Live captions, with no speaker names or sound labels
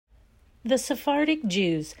The Sephardic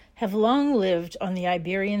Jews have long lived on the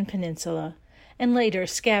Iberian Peninsula and later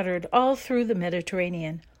scattered all through the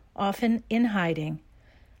Mediterranean, often in hiding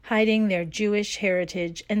their Jewish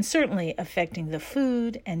heritage and certainly affecting the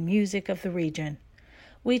food and music of the region.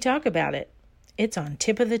 We talk about it. It's on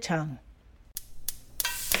tip of the tongue.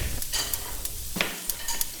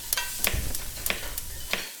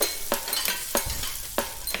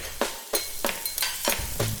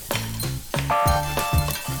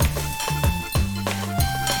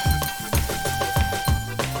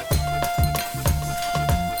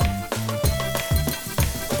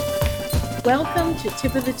 Welcome to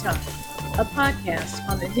Tip of the Tongue, a podcast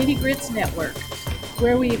on the Nitty Grits Network,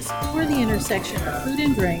 where we explore the intersection of food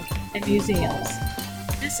and drink and museums.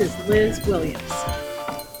 This is Liz Williams.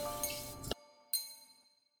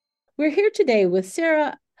 We're here today with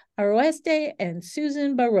Sarah Aroeste and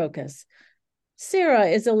Susan Barrocas. Sarah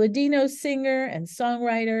is a Ladino singer and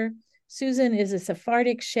songwriter. Susan is a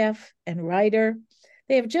Sephardic chef and writer.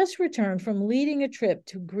 They have just returned from leading a trip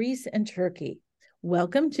to Greece and Turkey.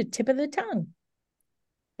 Welcome to Tip of the Tongue.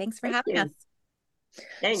 Thanks for having us.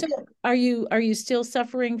 Thanks. So are you still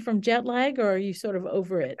suffering from jet lag, or are you sort of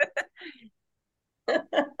over it?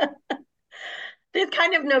 There's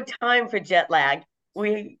kind of no time for jet lag.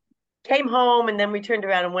 We came home and then we turned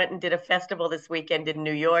around and went and did a festival this weekend in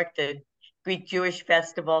New York, the Greek Jewish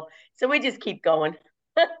festival. So we just keep going.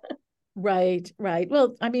 Right.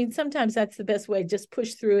 Well, I mean, sometimes that's the best way. Just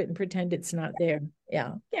push through it and pretend it's not there.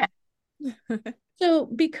 Yeah. So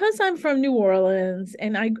because I'm from New Orleans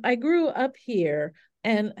and I grew up here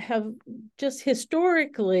and have just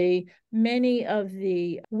historically many of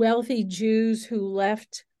the wealthy Jews who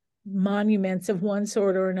left monuments of one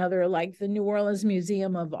sort or another, like the New Orleans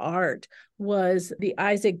Museum of Art was the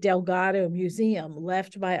Isaac Delgado Museum,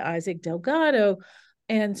 left by Isaac Delgado.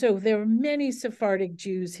 And so there are many Sephardic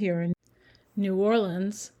Jews here in New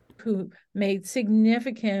Orleans who made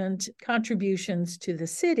significant contributions to the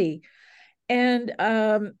city. And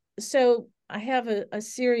so I have a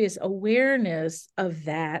serious awareness of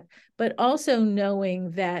that, but also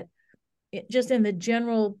knowing that just in the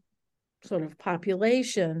general sort of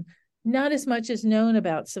population, not as much is known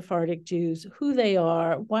about Sephardic Jews, who they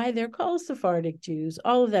are, why they're called Sephardic Jews,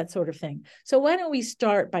 all of that sort of thing. So why don't we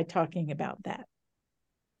start by talking about that?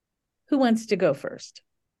 Who wants to go first?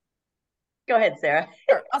 Go ahead, Sarah.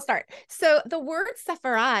 Sure, I'll start. So the word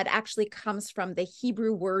Sepharad actually comes from the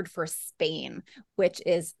Hebrew word for Spain, which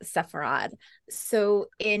is Sepharad. So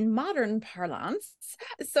in modern parlance,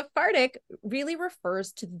 Sephardic really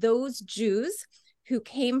refers to those Jews who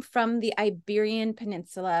came from the Iberian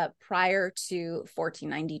Peninsula prior to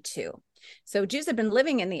 1492. So Jews had been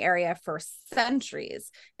living in the area for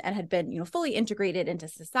centuries and had been, fully integrated into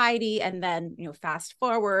society. And then, fast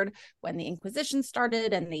forward when the Inquisition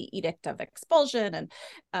started and the Edict of Expulsion, and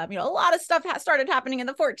a lot of stuff started happening in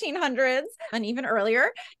the 1400s and even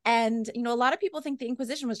earlier. And a lot of people think the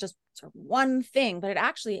Inquisition was just sort of one thing, but it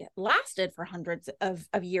actually lasted for hundreds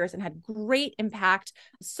of years and had great impact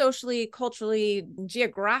socially, culturally,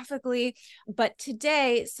 geographically. But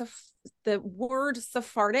today, the word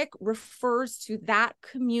Sephardic refers to that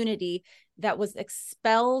community that was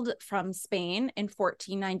expelled from Spain in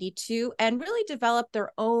 1492 and really developed their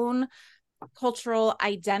own cultural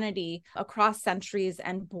identity across centuries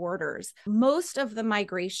and borders. Most of the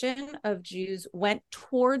migration of Jews went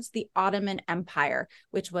towards the Ottoman Empire,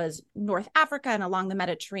 which was North Africa and along the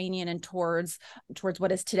Mediterranean and towards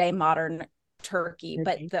what is today modern Turkey.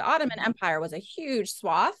 But the Ottoman Empire was a huge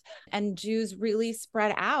swath, and Jews really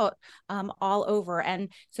spread out all over.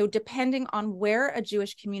 And so depending on where a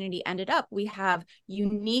Jewish community ended up, we have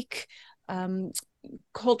unique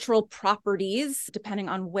cultural properties depending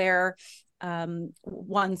on where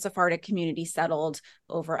one Sephardic community settled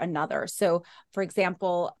over another. So, for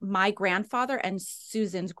example, my grandfather and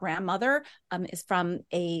Susan's grandmother is from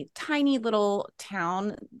a tiny little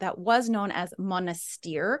town that was known as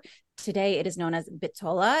Monastir. Today, it is known as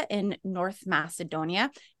Bitola in North Macedonia.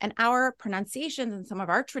 And our pronunciations and some of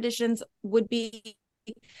our traditions would be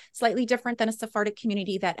slightly different than a Sephardic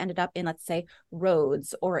community that ended up in, let's say,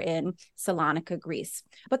 Rhodes or in Salonika, Greece.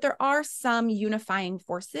 But there are some unifying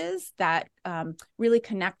forces that really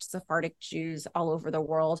connect Sephardic Jews all over the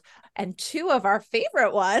world. And two of our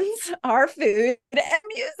favorite ones are food and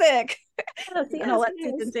music. And I'll let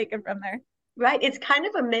Susan take it from there. Right. It's kind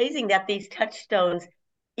of amazing that these touchstones,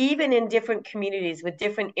 even in different communities with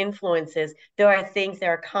different influences, there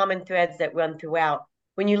are common threads that run throughout.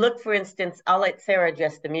 When you look, for instance, I'll let Sarah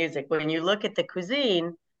address the music. When you look at the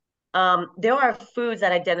cuisine, there are foods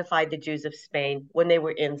that identified the Jews of Spain when they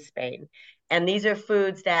were in Spain. And these are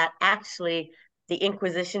foods that actually The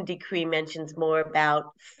Inquisition decree mentions more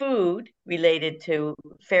about food related to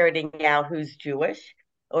ferreting out who's Jewish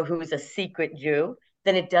or who's a secret Jew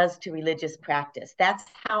than it does to religious practice. That's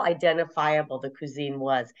how identifiable the cuisine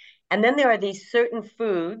was. And then there are these certain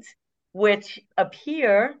foods which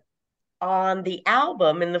appear on the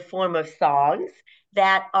album in the form of songs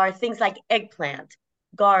that are things like eggplant,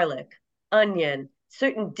 garlic, onion,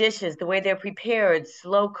 certain dishes, the way they're prepared,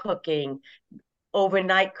 slow cooking,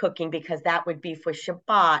 overnight cooking, because that would be for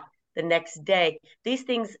Shabbat the next day. These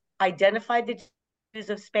things identified the Jews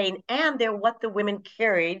of Spain, and they're what the women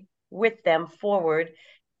carried with them forward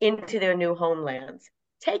into their new homelands.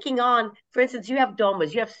 Taking on, for instance, you have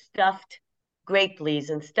dolmas, you have stuffed grape leaves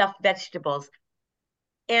and stuffed vegetables,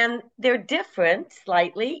 and they're different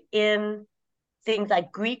slightly in things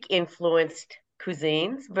like Greek influenced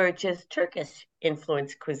cuisines versus Turkish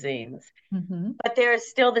influenced cuisines. Mm-hmm. But they're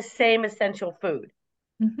still the same essential food.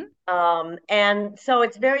 Mm-hmm. And so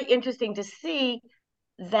it's very interesting to see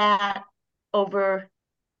that over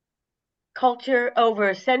culture,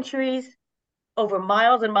 over centuries, over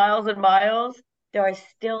miles and miles and miles, there are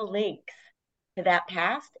still links to that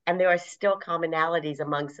past, and there are still commonalities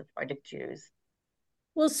among Sephardic Jews.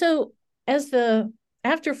 Well, so after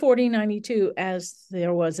 1492, as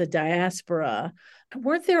there was a diaspora,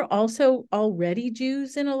 weren't there also already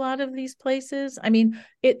Jews in a lot of these places? I mean,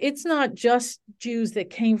 it's not just Jews that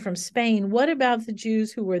came from Spain. What about the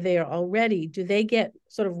Jews who were there already? Do they get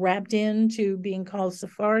sort of wrapped into being called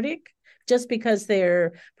Sephardic just because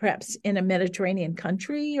they're perhaps in a Mediterranean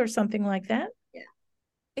country or something like that?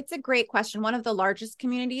 It's a great question. One of the largest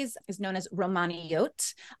communities is known as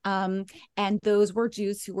Romaniot, and those were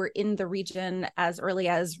Jews who were in the region as early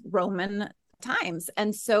as Roman times.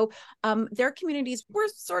 And so their communities were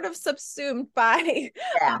sort of subsumed by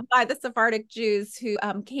the Sephardic Jews who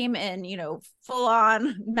came in, full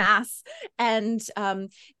on mass, and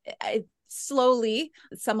slowly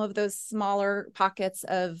some of those smaller pockets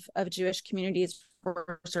of Jewish communities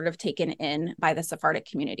were sort of taken in by the Sephardic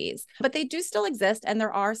communities. But they do still exist, and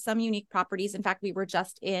there are some unique properties. In fact, we were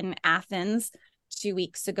just in Athens 2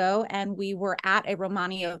 weeks ago, and we were at a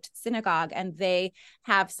Romaniot synagogue, and they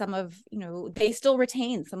have they still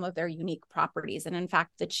retain some of their unique properties. And in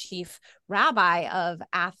fact, the chief rabbi of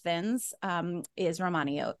Athens is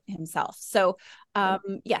Romaniot himself. So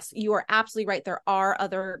yes, you are absolutely right. There are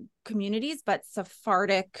other communities, but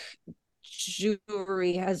Sephardic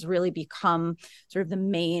Jewry has really become sort of the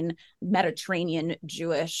main Mediterranean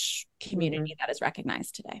Jewish community that is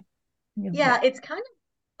recognized today. Yeah, it's kind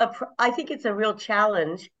of I think it's a real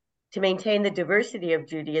challenge to maintain the diversity of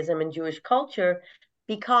Judaism and Jewish culture,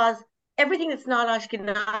 because everything that's not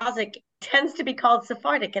Ashkenazic tends to be called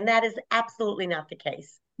Sephardic, and that is absolutely not the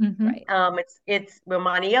case. Mm-hmm. Right. It's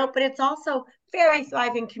Romaniot, but it's also very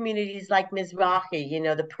thriving communities like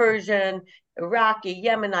Mizrahi, the Persian, Iraqi,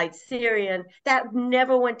 Yemenite, Syrian, that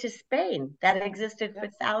never went to Spain, that existed for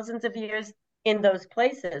thousands of years in those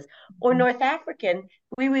places. Or North African,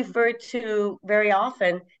 we refer to very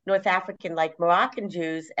often North African, like Moroccan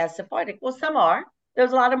Jews, as Sephardic. Well, some are.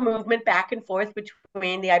 There's a lot of movement back and forth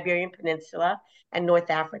between the Iberian Peninsula and North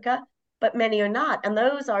Africa, but many are not. And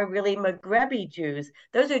those are really Maghrebi Jews.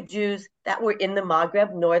 Those are Jews that were in the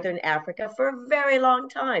Maghreb, Northern Africa, for a very long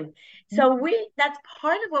time. So that's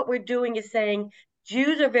part of what we're doing, is saying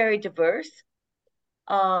Jews are very diverse.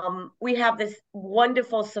 We have this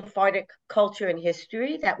wonderful Sephardic culture and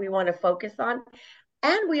history that we want to focus on.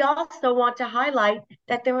 And we also want to highlight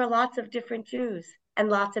that there are lots of different Jews and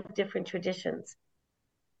lots of different traditions.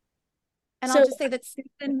 And I'll just say that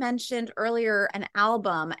Susan mentioned earlier an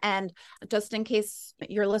album, and just in case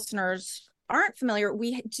your listeners aren't familiar,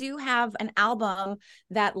 we do have an album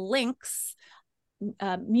that links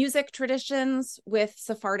music traditions with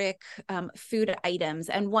Sephardic food items.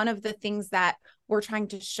 And one of the things that we're trying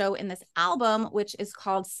to show in this album, which is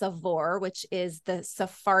called Savor, which is the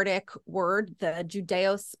Sephardic word, the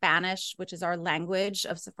Judeo-Spanish, which is our language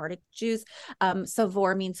of Sephardic Jews.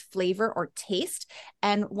 Savor means flavor or taste.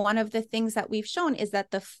 And one of the things that we've shown is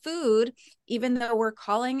that the food, even though we're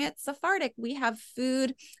calling it Sephardic, we have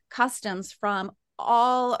food customs from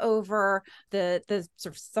all over the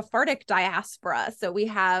sort of Sephardic diaspora. So we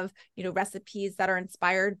have, recipes that are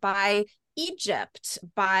inspired by Egypt,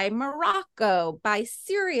 by Morocco, by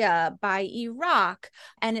Syria, by Iraq,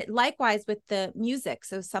 and it likewise with the music.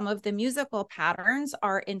 So some of the musical patterns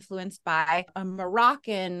are influenced by a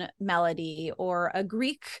Moroccan melody or a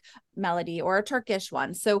Greek melody or a Turkish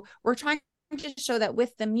one. So we're trying to show that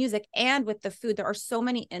with the music and with the food, there are so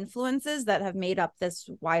many influences that have made up this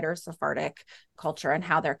wider Sephardic culture and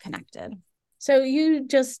how they're connected. So you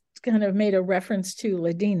just kind of made a reference to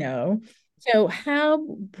Ladino. So how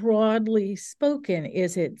broadly spoken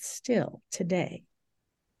is it still today?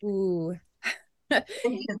 Ooh.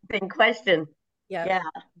 Interesting question. Yeah. Yeah,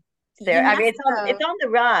 Sarah. I mean, it's UNESCO. on the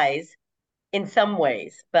rise in some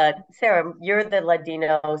ways, but Sarah, you're the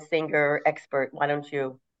Ladino singer expert. Why don't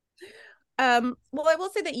you? Well, I will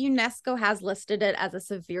say that UNESCO has listed it as a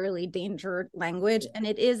severely endangered language, and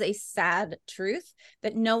it is a sad truth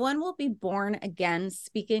that no one will be born again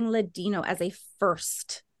speaking Ladino as a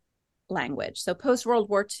first language. So post World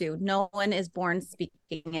War II, no one is born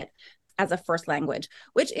speaking it as a first language,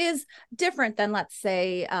 which is different than, let's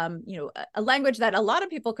say, a language that a lot of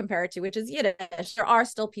people compare it to, which is Yiddish. There are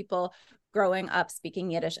still people growing up speaking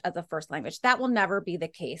Yiddish as a first language. That will never be the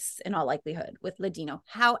case in all likelihood with Ladino.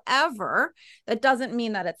 However, that doesn't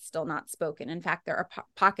mean that it's still not spoken. In fact, there are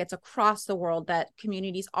pockets across the world that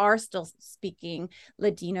communities are still speaking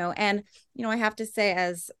Ladino. And, I have to say,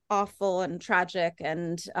 as awful and tragic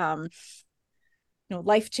and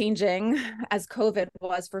life-changing as COVID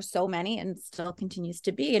was for so many and still continues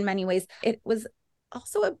to be in many ways, it was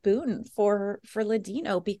also a boon for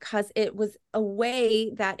Ladino, because it was a way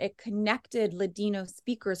that it connected Ladino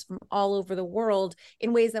speakers from all over the world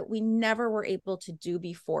in ways that we never were able to do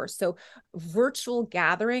before. So virtual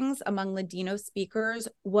gatherings among Ladino speakers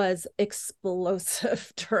was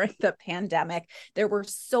explosive during the pandemic. There were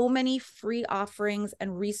so many free offerings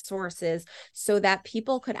and resources so that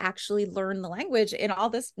people could actually learn the language in all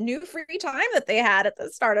this new free time that they had at the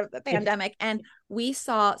start of the pandemic. And we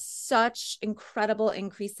saw such incredible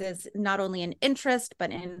increases, not only in interest,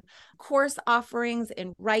 but in course offerings,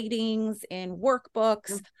 in writings, in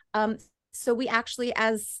workbooks. So we actually,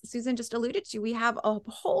 as Susan just alluded to, we have a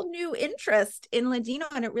whole new interest in Ladino,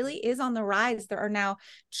 and it really is on the rise. There are now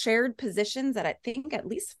chaired positions at, I think, at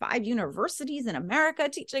least 5 universities in America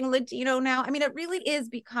teaching Ladino now. I mean, it really is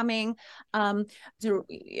becoming much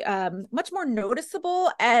more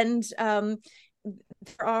noticeable, and there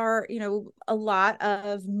are, a lot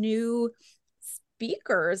of new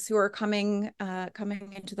speakers who are coming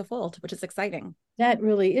into the fold, which is exciting. That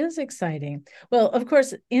really is exciting. Well, of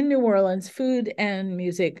course, in New Orleans, food and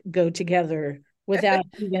music go together without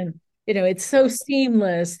even, it's so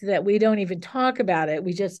seamless that we don't even talk about it.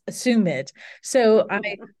 We just assume it. So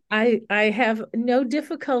I have no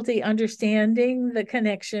difficulty understanding the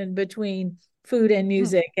connection between food and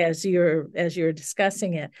music as you're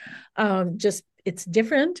discussing it. Just it's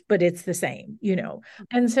different, but it's the same,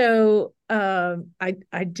 And so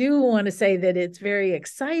I do want to say that it's very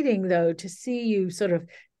exciting, though, to see you sort of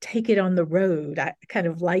take it on the road. I kind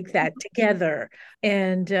of like that together,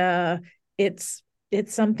 and it's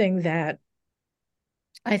something that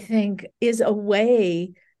I think is a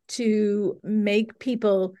way to make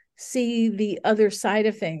people see the other side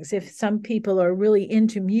of things. If some people are really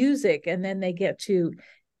into music and then they get to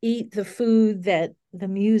eat the food that the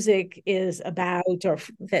music is about, or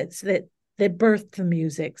that birthed the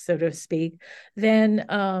music, so to speak, then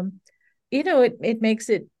it makes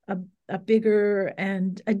it a bigger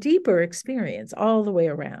and a deeper experience all the way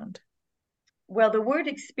around. Well, the word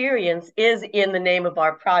experience is in the name of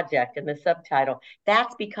our project in the subtitle.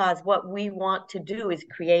 That's because what we want to do is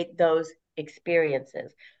create those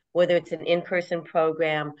experiences, whether it's an in-person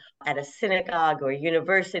program at a synagogue or a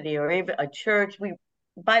university or even a church.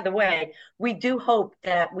 By the way, we do hope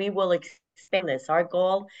that we will expand this. Our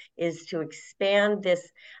goal is to expand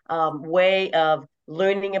this way of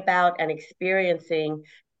learning about and experiencing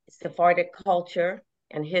Sephardic culture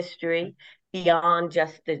and history beyond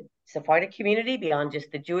just the Sephardic community, beyond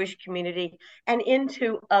just the Jewish community, and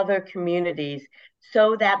into other communities,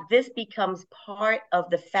 so that this becomes part of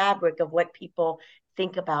the fabric of what people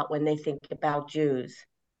think about when they think about Jews.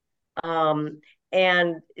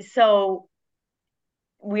 And so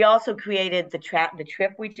we also created the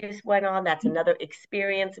trip we just went on. That's another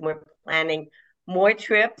experience, and we're planning more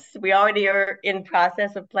trips. We already are in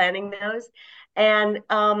process of planning those, and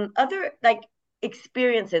other like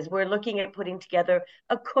experiences. We're looking at putting together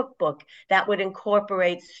a cookbook that would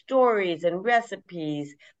incorporate stories and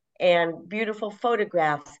recipes and beautiful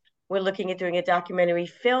photographs. We're looking at doing a documentary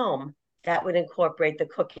film that would incorporate the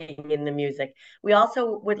cooking and the music. We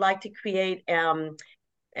also would like to create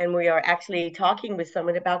and we are actually talking with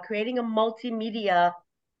someone about creating a multimedia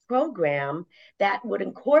program that would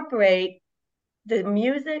incorporate the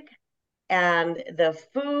music and the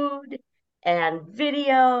food and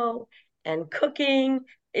video and cooking,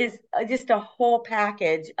 is just a whole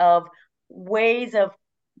package of ways of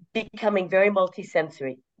becoming very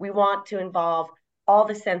multisensory. We want to involve all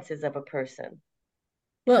the senses of a person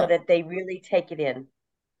so Well, that they really take it in.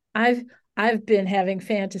 I've I've been having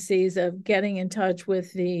fantasies of getting in touch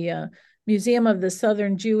with the Museum of the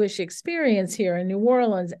Southern Jewish Experience here in New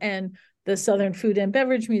Orleans and the Southern Food and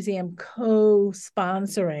Beverage Museum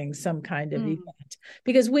co-sponsoring some kind of event,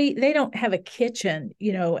 because they don't have a kitchen,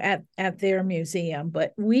 at their museum,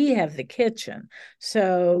 but we have the kitchen.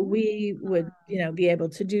 So we would, be able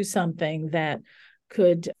to do something that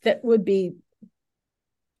would be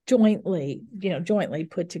jointly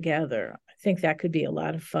put together. I think that could be a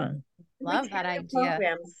lot of fun. Love that idea.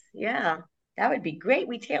 Programs. Yeah, that would be great.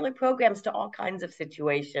 We tailor programs to all kinds of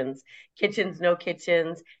situations: kitchens, no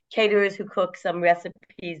kitchens, caterers who cook some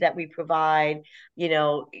recipes that we provide.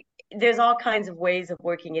 There's all kinds of ways of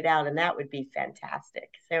working it out, and that would be fantastic.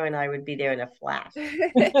 Sarah and I would be there in a flash.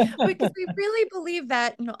 Because we really believe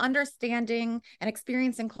that, understanding and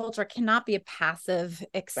experiencing culture cannot be a passive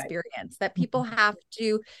experience, right. That people have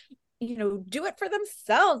to do it for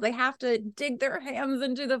themselves. They have to dig their hands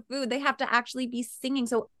into the food. They have to actually be singing.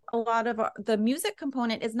 So a lot of the music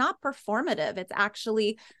component is not performative. It's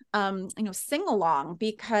actually, sing along,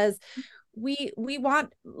 because we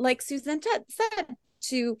want, like Susan said,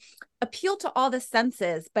 to appeal to all the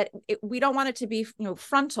senses, but we don't want it to be,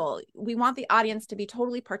 frontal. We want the audience to be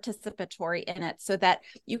totally participatory in it, so that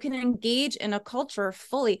you can engage in a culture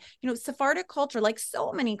fully. Sephardic culture, like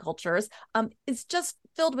so many cultures, is just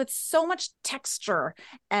filled with so much texture,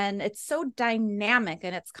 and it's so dynamic,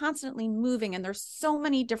 and it's constantly moving, and there's so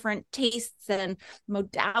many different tastes and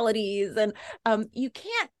modalities, and you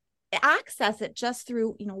can't access it just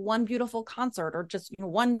through one beautiful concert or just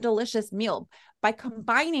one delicious meal. By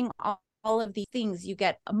combining all of these things, you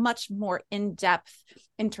get a much more in-depth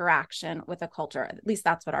interaction with a culture. At least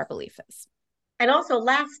that's what our belief is. And also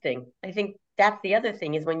lasting. I think that's the other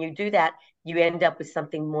thing, is when you do that, you end up with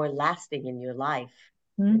something more lasting in your life.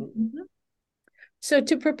 Mm-hmm. So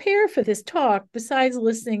to prepare for this talk, besides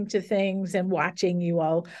listening to things and watching you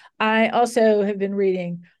all, I also have been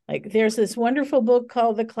reading, there's this wonderful book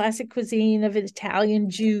called The Classic Cuisine of Italian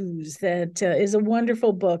Jews that is a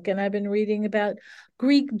wonderful book. And I've been reading about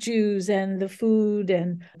Greek Jews and the food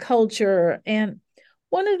and culture. And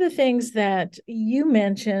one of the things that you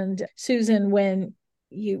mentioned, Susan, when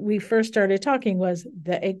we first started talking, was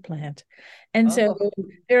the eggplant. And so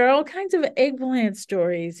there are all kinds of eggplant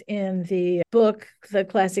stories in the book, The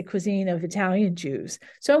Classic Cuisine of Italian Jews.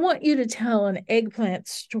 So I want you to tell an eggplant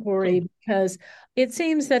story, because it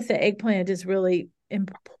seems that the eggplant is really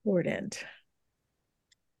important.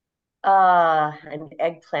 An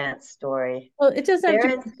eggplant story. Well, it doesn't have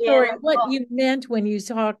to be a story. What you meant when you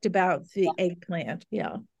talked about the eggplant.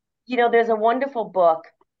 Yeah. There's a wonderful book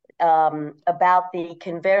about the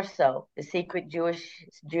converso, the secret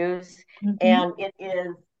Jews, and it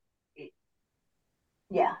is,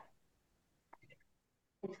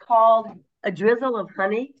 it's called A Drizzle of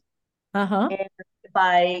Honey,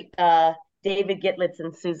 by David Gitlitz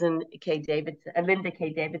and Susan K. Davidson, Linda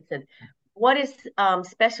K. Davidson. What is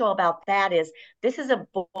special about that is this is a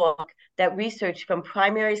book that researched from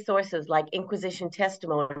primary sources like Inquisition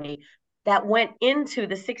testimony that went into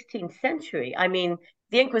the 16th century. I mean,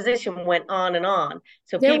 the Inquisition went on and on.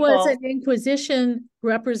 So there was an Inquisition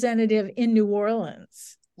representative in New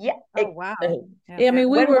Orleans. Yeah. Oh, wow. Yeah. I mean,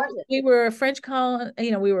 we were a French colony,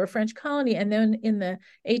 we were a French colony. And then in the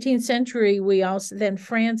 18th century, then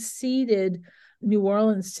France ceded New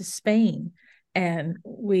Orleans to Spain. And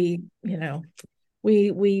we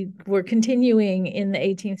were continuing in the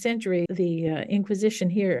 18th century, the Inquisition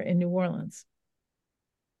here in New Orleans.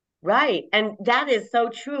 Right. And that is so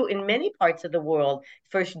true in many parts of the world.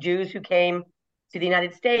 First Jews who came to the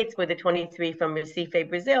United States were the 23 from Recife,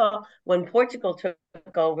 Brazil. When Portugal took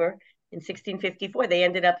over in 1654, they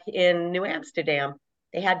ended up in New Amsterdam.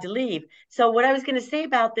 They had to leave. So what I was going to say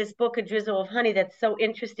about this book, A Drizzle of Honey, that's so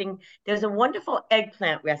interesting, there's a wonderful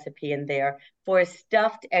eggplant recipe in there for a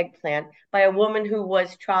stuffed eggplant by a woman who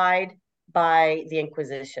was tried by the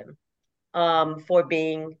Inquisition for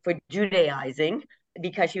Judaizing,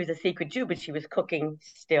 because she was a secret Jew, but she was cooking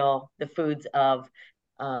still the foods of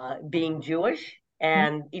being Jewish,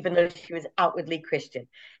 and even though she was outwardly Christian.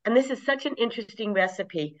 And this is such an interesting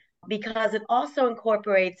recipe because it also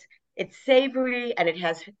incorporates, it's savory, and it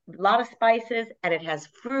has a lot of spices, and it has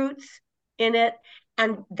fruits in it.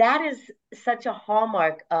 And that is such a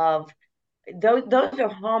hallmark of, those are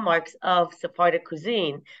hallmarks of Sephardic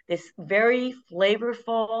cuisine, this very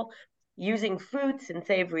flavorful, using fruits and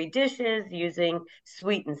savory dishes, using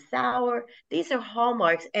sweet and sour. These are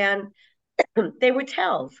hallmarks, and they were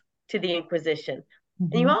tells to the Inquisition.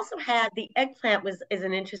 And you also had the eggplant is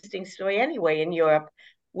an interesting story anyway in Europe.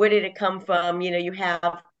 Where did it come from? You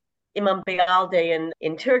have Imam Bayalde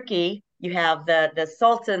in Turkey, you have the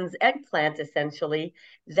sultan's eggplant, essentially.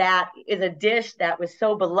 That is a dish that was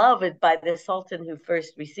so beloved by the sultan who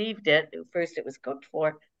first received it, who first it was cooked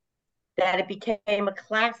for, that it became a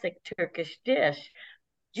classic Turkish dish.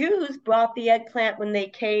 Jews brought the eggplant when they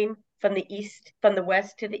came from the east, from the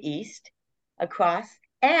west to the east, across,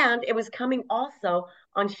 and it was coming also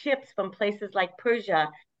on ships from places like Persia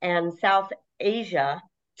and South Asia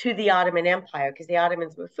to the Ottoman Empire, because the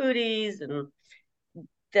Ottomans were foodies, and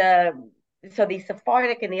the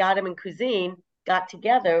Sephardic and the Ottoman cuisine got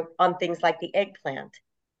together on things like the eggplant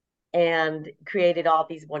and created all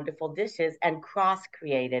these wonderful dishes and cross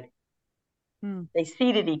created. They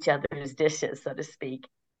seeded each other's dishes, so to speak.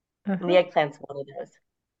 And the eggplant's one of those.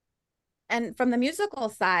 And from the musical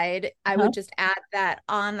side, I would just add that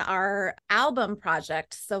on our album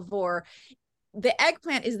project, Savor, the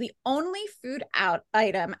eggplant is the only food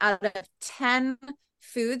item out of 10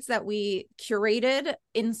 foods that we curated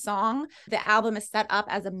in song. The album is set up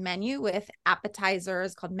as a menu with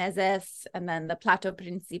appetizers called mezes, and then the plato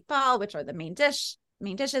principal, which are the main dishes,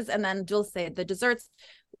 and then dulce, the desserts.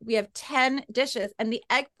 We have 10 dishes, and the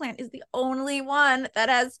eggplant is the only one that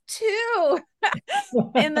has 2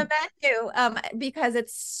 in the menu, because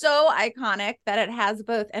it's so iconic that it has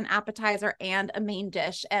both an appetizer and a main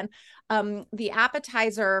dish. And the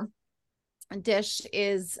appetizer dish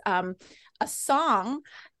is a song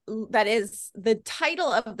that is, the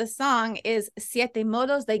title of the song is Siete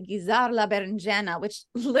modos de guisar la berenjena, which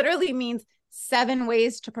literally means 7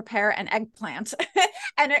 ways to prepare an eggplant.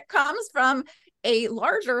 And it comes from a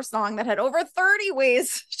larger song that had over 30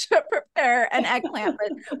 ways to prepare an eggplant,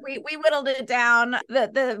 but we whittled it down.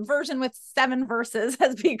 The version with 7 verses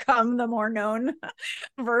has become the more known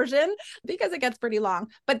version because it gets pretty long.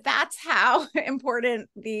 But that's how important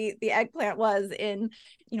the eggplant was in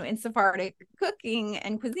Sephardic cooking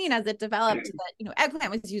and cuisine as it developed. That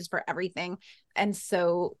eggplant was used for everything, and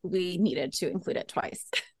so we needed to include it twice.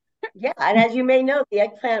 Yeah, and as you may know, the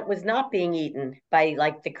eggplant was not being eaten by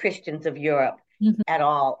like the Christians of Europe at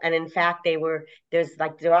all. And in fact, there's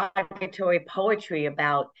like derogatory poetry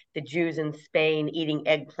about the Jews in Spain eating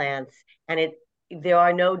eggplants. And there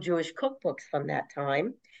are no Jewish cookbooks from that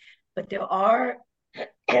time, but there are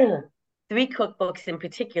 3 cookbooks in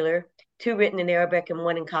particular, 2 written in Arabic and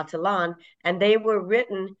 1 in Catalan. And they were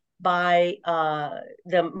written by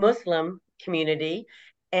the Muslim community.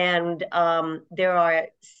 And there are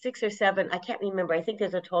 6 or 7, I can't remember. I think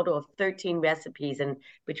there's a total of 13 recipes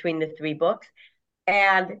between the 3 books.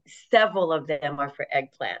 And several of them are for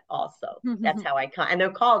eggplant also. That's how and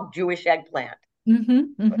they're called Jewish eggplant.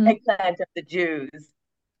 Eggplant of the Jews.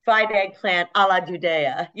 Fried eggplant a la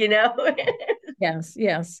Judea, Yes.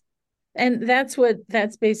 And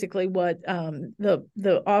that's basically what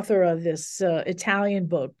the author of this Italian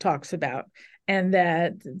book talks about. And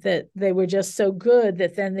that they were just so good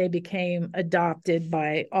that then they became adopted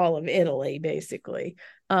by all of Italy, basically.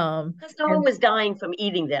 Because no one was dying from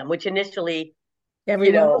eating them, which initially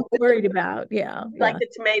everyone was worried about. Like the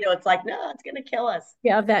tomato, it's like, no, it's going to kill us.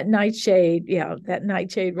 Yeah, that nightshade. Yeah, that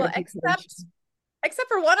nightshade. Well, except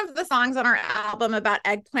for one of the songs on our album about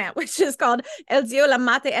eggplant, which is called El Dio la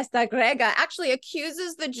mate esta grega, actually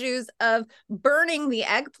accuses the Jews of burning the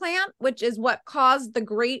eggplant, which is what caused the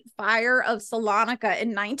Great Fire of Salonika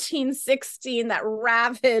in 1916 that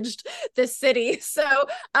ravaged the city. So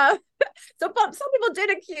some people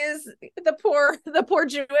did accuse the poor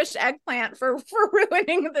Jewish eggplant for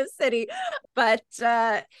ruining the city, but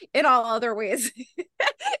in all other ways,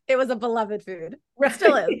 it was a beloved food. Right.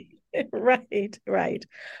 Still is. Right.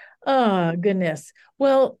 Oh, goodness.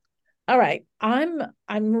 Well, all right. I'm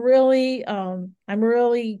really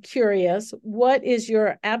curious. What is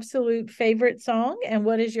your absolute favorite song, and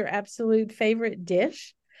what is your absolute favorite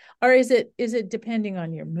dish? Or is it depending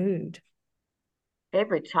on your mood?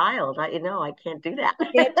 Favorite child? I can't do that.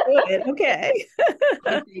 Can't do it. Okay.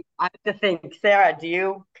 I have to think. Sarah,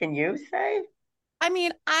 can you say? I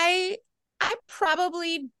mean, I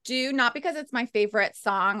probably do, not because it's my favorite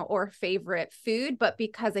song or favorite food, but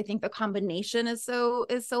because I think the combination is so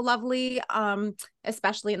lovely,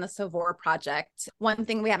 especially in the Savor project. One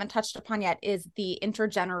thing we haven't touched upon yet is the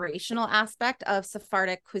intergenerational aspect of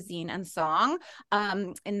Sephardic cuisine and song,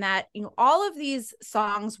 in that all of these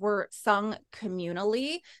songs were sung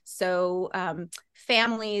communally. So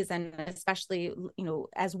families, and especially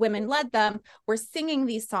as women led them, were singing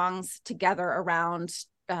these songs together around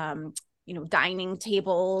dining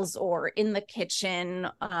tables or in the kitchen.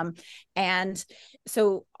 And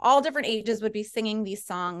so all different ages would be singing these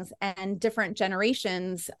songs, and different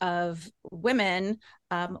generations of women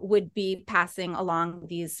would be passing along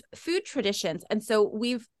these food traditions. And so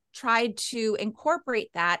we've tried to incorporate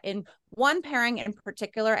that in one pairing in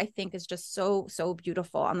particular. I think is just so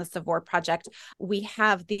beautiful on the Savor project. We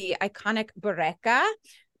have the iconic bureka,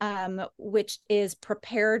 which is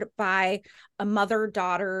prepared by a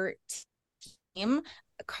mother-daughter team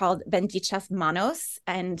called Bendichas Manos,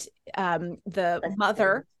 and the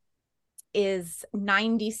mother is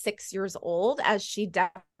 96 years old as she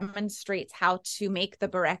demonstrates how to make the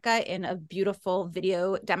bureka in a beautiful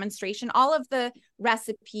video demonstration. All of the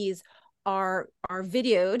recipes are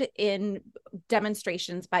videoed in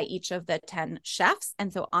demonstrations by each of the 10 chefs.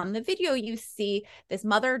 And so on the video, you see this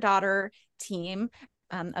mother-daughter team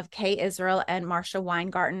of Kay Israel and Marcia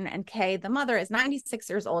Weingarten. And Kay, the mother, is 96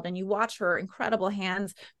 years old, and you watch her incredible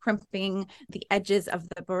hands crimping the edges of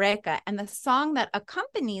the bureka. And the song that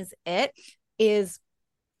accompanies it is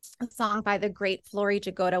a song by the great Flori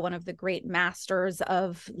Jagoda, one of the great masters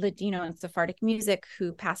of Ladino and Sephardic music,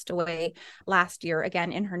 who passed away last year,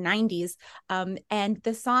 again in her 90s. And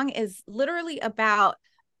the song is literally about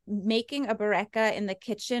making a bureka in the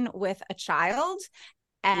kitchen with a child,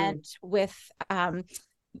 and with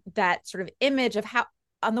that sort of image of how,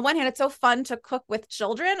 on the one hand, it's so fun to cook with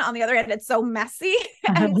children. On the other hand, it's so messy.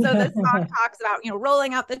 And so the song talks about,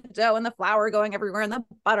 rolling out the dough and the flour going everywhere and the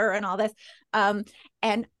butter and all this.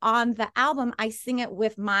 And on the album, I sing it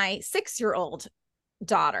with my 6-year-old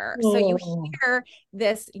daughter. So you hear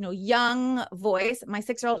this, young voice, my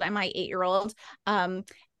 6-year-old and my 8-year-old.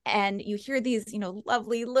 And you hear these,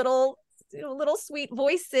 lovely little sweet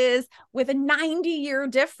voices with a 90-year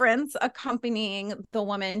difference accompanying the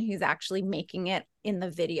woman who's actually making it in the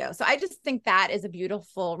video. So I just think that is a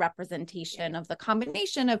beautiful representation of the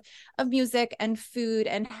combination of music and food,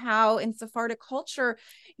 and how in Sephardic culture,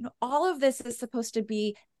 all of this is supposed to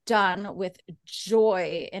be done with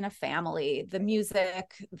joy in a family. The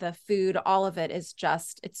music, the food, all of it is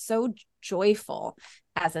just, it's so joyful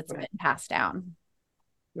as it's been passed down.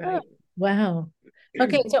 Right. Wow.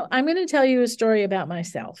 Okay, so I'm going to tell you a story about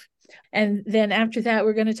myself. And then after that,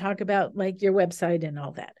 we're going to talk about like your website and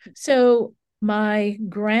all that. So my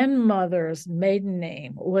grandmother's maiden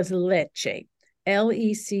name was Lecce,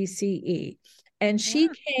 Lecce. And she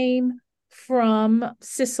came from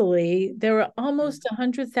Sicily. There were almost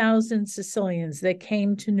 100,000 Sicilians that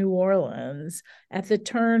came to New Orleans at the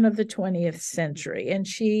turn of the 20th century. And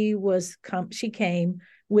she came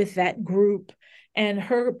with that group. And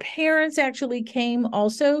her parents actually came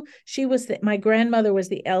also. My grandmother was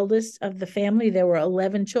the eldest of the family. There were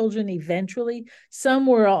 11 children eventually. Some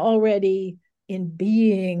were already in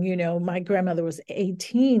being, my grandmother was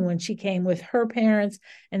 18 when she came with her parents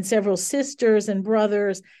and several sisters and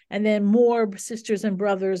brothers. And then more sisters and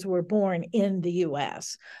brothers were born in the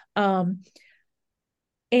US. But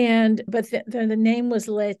the name was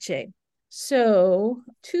Lecce. So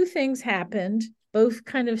 2 things happened, both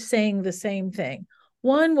kind of saying the same thing.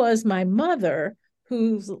 One was my mother,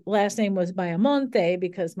 whose last name was Bayamonte,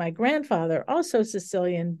 because my grandfather, also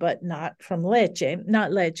Sicilian, but not from Lecce,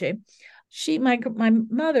 not Lecce. My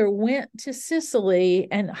mother went to Sicily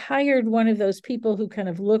and hired one of those people who kind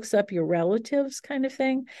of looks up your relatives kind of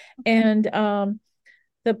thing. And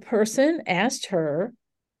the person asked her,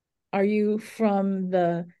 "Are you from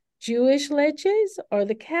the Jewish Lecces or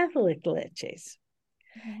the Catholic Lecces?"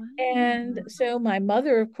 Wow. And so my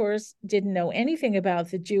mother, of course, didn't know anything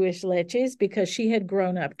about the Jewish Lecces because she had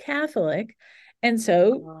grown up Catholic. And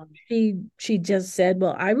so she just said,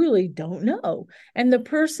 "Well, I really don't know." And the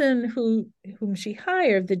person whom she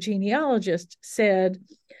hired, the genealogist, said,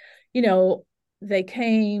 the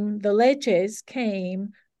Lecces came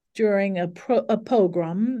during a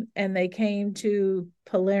pogrom, and they came to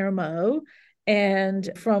Palermo, and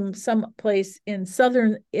from some place in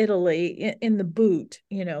southern Italy, in the boot,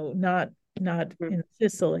 not in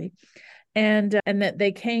Sicily. And that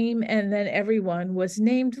they came, and then everyone was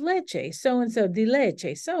named Lecce, so-and-so di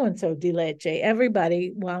Lecce, so-and-so di Lecce.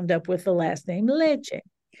 Everybody wound up with the last name Lecce.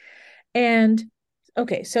 And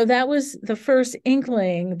okay, so that was the first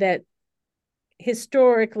inkling that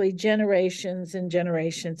historically generations and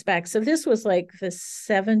generations back. So this was like the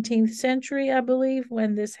 17th century, I believe,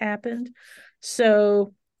 when this happened.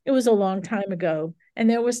 So it was a long time ago. And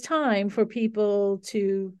there was time for people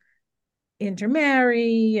to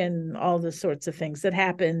intermarry and all the sorts of things that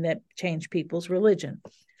happen that change people's religion.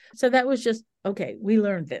 So that was just, okay, we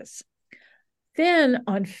learned this. Then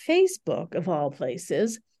on Facebook, of all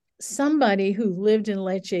places, somebody who lived in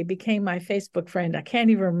Lecce became my Facebook friend. I can't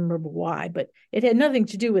even remember why, but it had nothing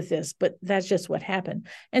to do with this, but that's just what happened.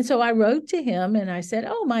 And so I wrote to him and I said,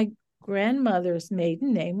 "Oh, my grandmother's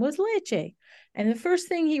maiden name was Lecce." And the first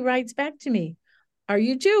thing he writes back to me, "Are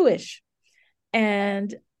you Jewish?"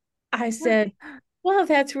 And I said, Well,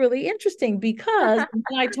 that's really interesting because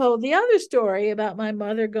I told the other story about my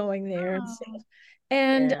mother going there and stuff. Oh.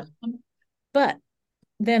 And Yeah. but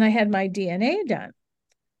then I had my DNA done.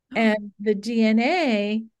 And the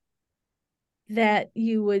DNA that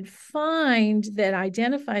you would find that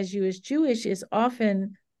identifies you as Jewish is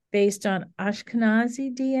often based on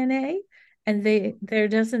Ashkenazi DNA. And there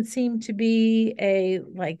doesn't seem to be a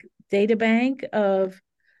like data bank of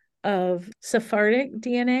Sephardic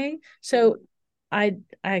DNA. So I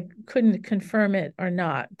couldn't confirm it or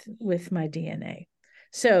not with my DNA.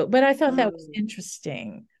 So, but I thought that was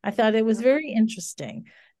interesting. I thought it was very interesting.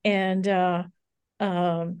 And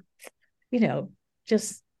um,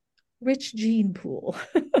 just rich gene pool.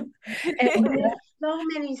 Well, And there's so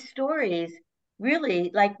many stories,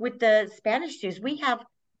 really. Like with the Spanish Jews, we have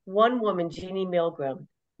one woman, Jeannie Milgram,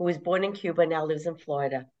 who was born in Cuba, now lives in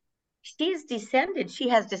Florida. She's descended, she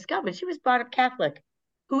has discovered, she was brought up Catholic,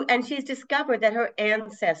 and she's discovered that her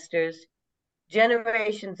ancestors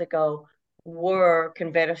generations ago were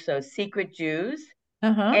conversos, secret Jews,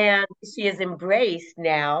 uh-huh, and she has embraced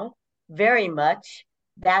now very much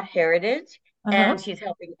that heritage, uh-huh, and she's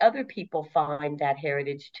helping other people find that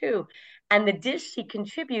heritage too. And the dish she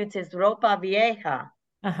contributes is ropa vieja,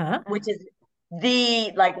 uh-huh. which is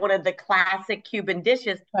the like one of the classic Cuban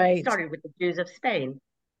dishes. It Right. started with the Jews of Spain.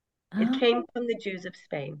 It came Oh, from the Jews of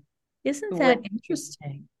Spain isn't who that went.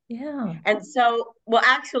 interesting? Yeah. And so, well,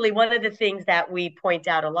 actually, one of the things that we point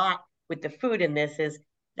out a lot with the food in this is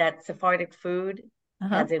that Sephardic food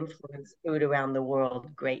Uh-huh. has influenced food around the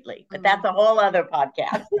world greatly. But Mm. that's a whole other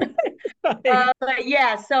podcast. Right. But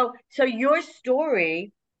yeah, so your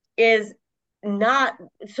story is not,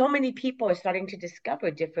 so many people are starting to discover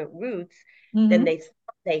different roots than Mm-hmm. they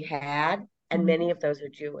thought they had, and Mm-hmm. many of those are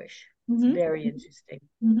Jewish. It's Mm-hmm. very interesting.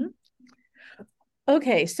 Mm-hmm.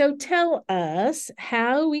 Okay, so tell us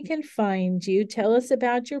how we can find you. Tell us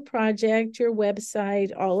about your project, your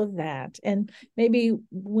website, all of that, and maybe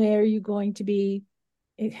where you're going to be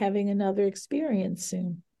having another experience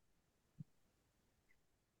soon.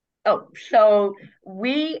 Oh, so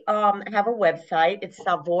we have a website. It's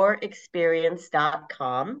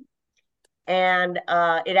savorexperience.com. And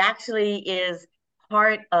it actually is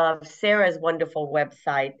part of Sarah's wonderful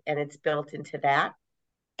website, and it's built into that.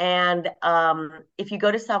 And if you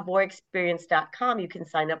go to savorexperience.com, you can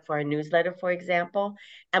sign up for our newsletter, for example.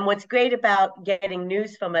 And what's great about getting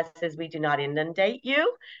news from us is we do not inundate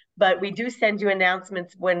you, but we do send you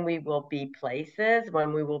announcements when we will be places,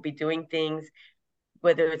 when we will be doing things,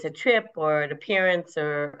 whether it's a trip or an appearance,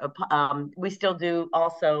 or we still do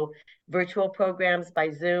also virtual programs by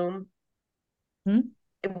Zoom. Hmm?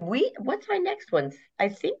 What's our next one? I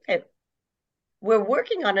think that we're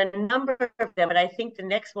working on a number of them, but I think the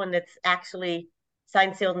next one that's actually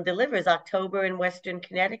signed, sealed, and delivered is October in Western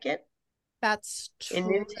Connecticut, That's in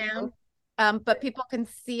true. Newtown. But people can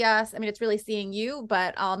see us. I mean, it's really seeing you,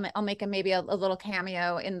 but I'll make maybe a little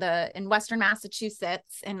cameo in Western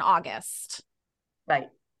Massachusetts in August. Right.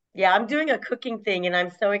 Yeah, I'm doing a cooking thing, and I'm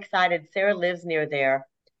so excited. Sarah lives near there.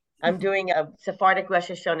 I'm doing a Sephardic Rosh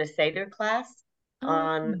Hashanah Seder class Oh,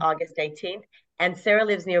 on August 18th, and Sarah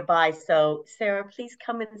lives nearby. So, Sarah, please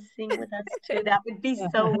come and sing with us too. That would be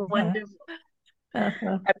so wonderful.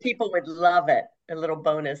 And people would love it. A little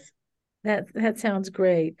bonus. that sounds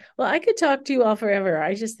great. Well, I could talk to you all forever.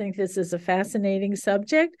 I just think this is a fascinating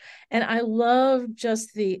subject, and I love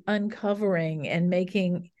just the uncovering and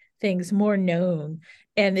making things more known,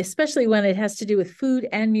 and especially when it has to do with food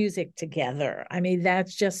and music together. I mean,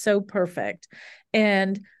 that's just so perfect.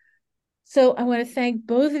 And so I want to thank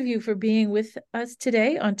both of you for being with us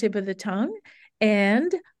today on Tip of the Tongue. And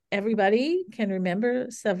everybody can remember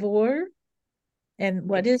Savor, and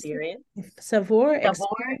what is Experience. Savor.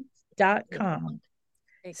 SavorExperience.com.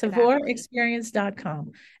 Exactly.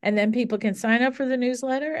 SavorExperience.com. And then people can sign up for the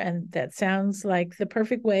newsletter. And that sounds like the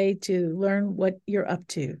perfect way to learn what you're up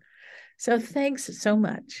to. So thanks so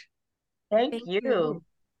much. Thank Thank you. you.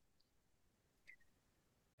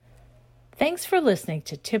 Thanks for listening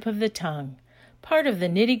to Tip of the Tongue, part of the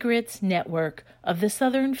Nitty Grits network of the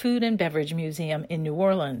Southern Food and Beverage Museum in New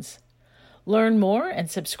Orleans. Learn more and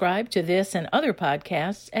subscribe to this and other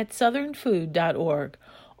podcasts at southernfood.org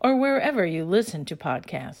or wherever you listen to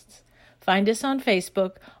podcasts. Find us on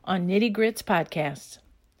Facebook on Nitty Grits Podcasts.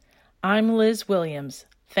 I'm Liz Williams.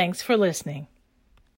 Thanks for listening.